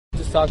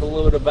just talk a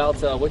little bit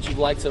about what you've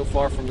liked so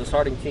far from the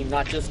starting team,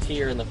 not just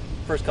here in the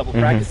first couple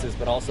practices,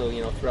 but also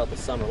throughout the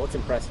summer. What's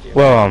impressed you?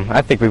 Well,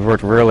 I think we've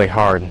worked really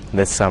hard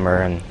this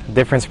summer, and the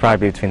difference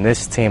probably between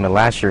this team and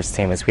last year's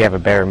team is we have a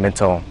better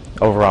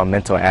overall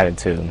mental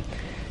attitude.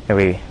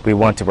 And we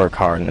want to work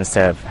hard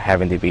instead of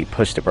having to be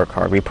pushed to work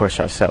hard. We push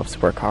ourselves to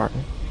work hard.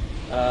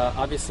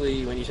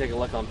 Obviously, when you take a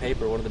look on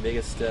paper, one of the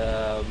biggest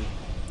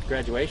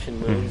graduation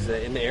moves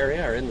in the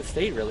area, or in the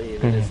state really,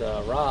 even is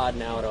Rod,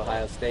 now at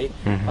Ohio State.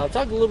 Talk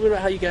a little bit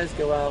about how you guys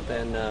go out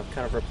and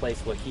kind of replace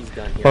what he's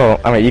done here.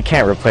 Well, I mean, you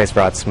can't replace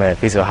Rod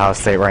Smith. He's an Ohio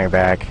State running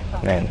back,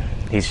 and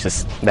he's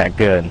just that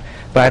good.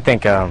 But I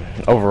think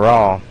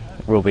overall,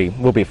 we'll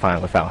be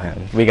fine without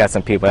him. We got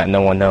some people that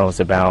no one knows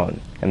about,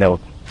 and they'll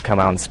come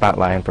out in the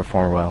spotlight and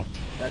perform well.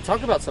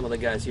 Talk about some of the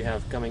guys you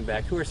have coming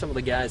back. Who are some of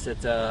the guys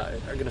that are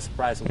going to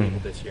surprise some people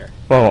this year?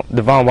 Well,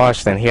 Devon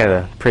Washington, he had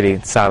a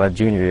pretty solid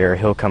junior year.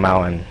 He'll come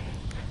out and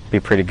be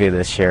pretty good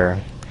this year.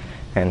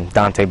 And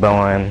Dante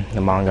Bowen,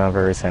 the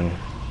Montgomerys, and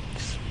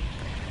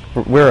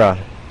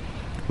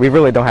we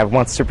really don't have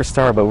one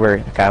superstar, but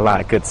we've got a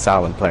lot of good,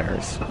 solid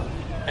players.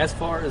 As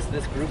far as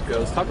this group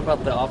goes, talk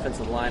about the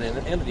offensive line and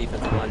the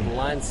defensive line. The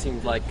line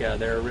seems like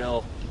they're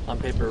on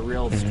paper, a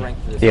real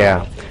strength for this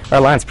Yeah, team. our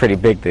line's pretty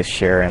big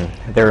this year, and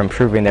they're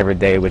improving every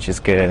day, which is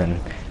good, and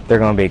they're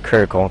going to be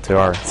critical to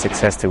our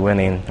success to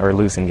winning or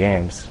losing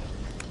games.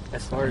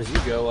 As far as you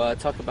go,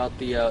 talk about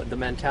the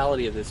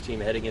mentality of this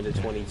team heading into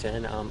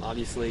 2010.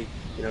 Obviously,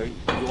 you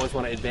always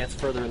want to advance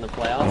further in the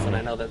playoffs, and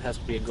I know that has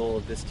to be a goal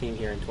of this team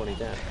here in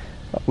 2010.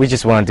 We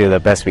just want to do the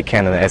best we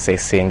can in the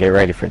SAC and get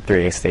ready for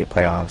 3A state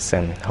playoffs,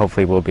 and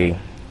hopefully we'll be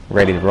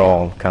ready to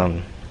roll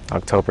come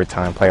October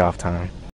time, playoff time.